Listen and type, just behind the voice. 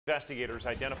Investigators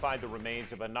identified the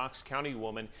remains of a Knox County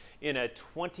woman in a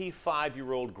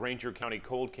 25-year-old Granger County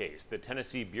cold case. The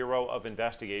Tennessee Bureau of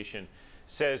Investigation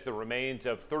says the remains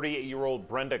of 38-year-old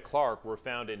Brenda Clark were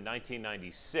found in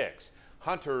 1996.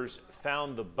 Hunters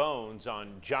found the bones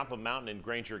on Joppa Mountain in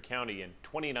Granger County in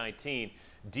 2019.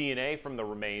 DNA from the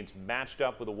remains matched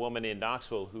up with a woman in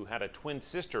Knoxville who had a twin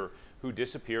sister who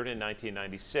disappeared in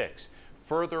 1996.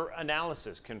 Further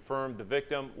analysis confirmed the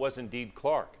victim was indeed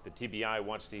Clark. The TBI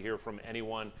wants to hear from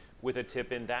anyone with a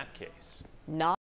tip in that case.